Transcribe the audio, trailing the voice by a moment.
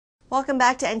Welcome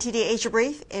back to NTD Asia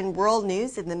Brief. In world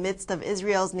news, in the midst of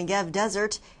Israel's Negev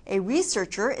desert, a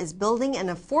researcher is building an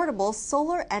affordable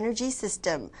solar energy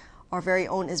system. Our very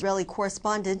own Israeli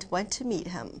correspondent went to meet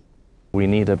him. We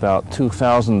need about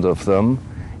 2,000 of them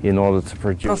in order to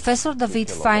produce. Professor David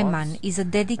Feynman is a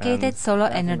dedicated solar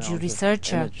energy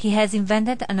researcher. He has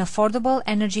invented an affordable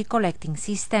energy collecting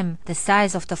system. The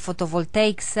size of the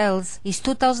photovoltaic cells is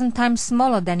 2,000 times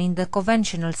smaller than in the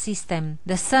conventional system.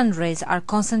 The sun rays are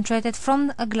concentrated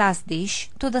from a glass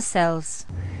dish to the cells.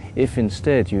 If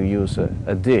instead you use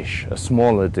a dish, a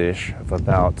smaller dish of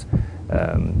about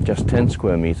just 10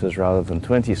 square meters rather than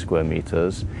 20 square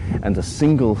meters, and a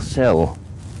single cell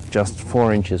just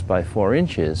 4 inches by 4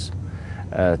 inches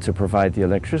to provide the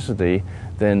electricity,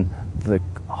 then the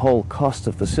whole cost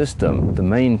of the system, the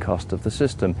main cost of the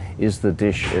system, is the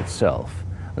dish itself.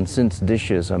 And since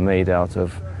dishes are made out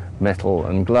of metal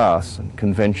and glass and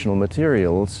conventional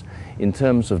materials, in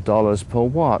terms of dollars per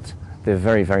watt, they're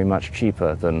very, very much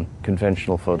cheaper than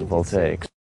conventional photovoltaics.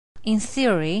 In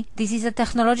theory, this is a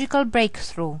technological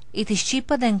breakthrough. It is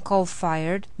cheaper than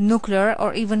coal-fired, nuclear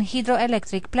or even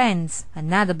hydroelectric plants.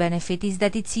 Another benefit is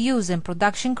that its use and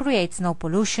production creates no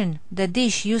pollution. The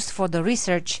dish used for the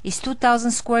research is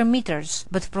 2,000 square meters,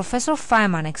 but Professor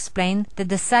Feynman explained that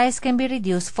the size can be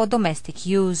reduced for domestic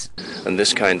use. And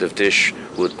this kind of dish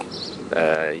would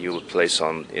you would place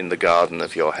in the garden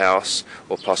of your house,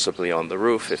 or possibly on the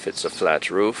roof if it's a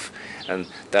flat roof, and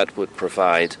that would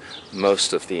provide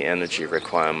most of the energy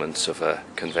requirements of a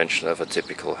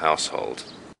typical household.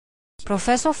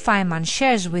 Professor Feynman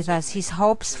shares with us his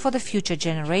hopes for the future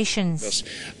generations.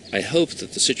 I hope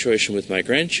that the situation with my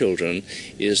grandchildren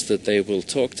is that they will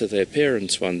talk to their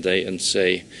parents one day and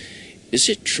say, "Is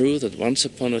it true that once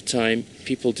upon a time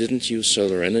people didn't use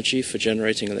solar energy for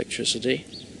generating electricity?"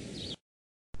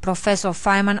 Professor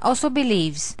Feynman also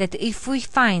believes that if we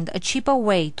find a cheaper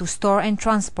way to store and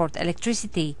transport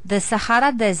electricity, the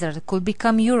Sahara Desert could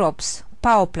become Europe's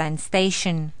power plant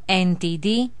station.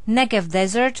 NTD, Negev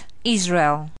Desert,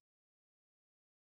 Israel.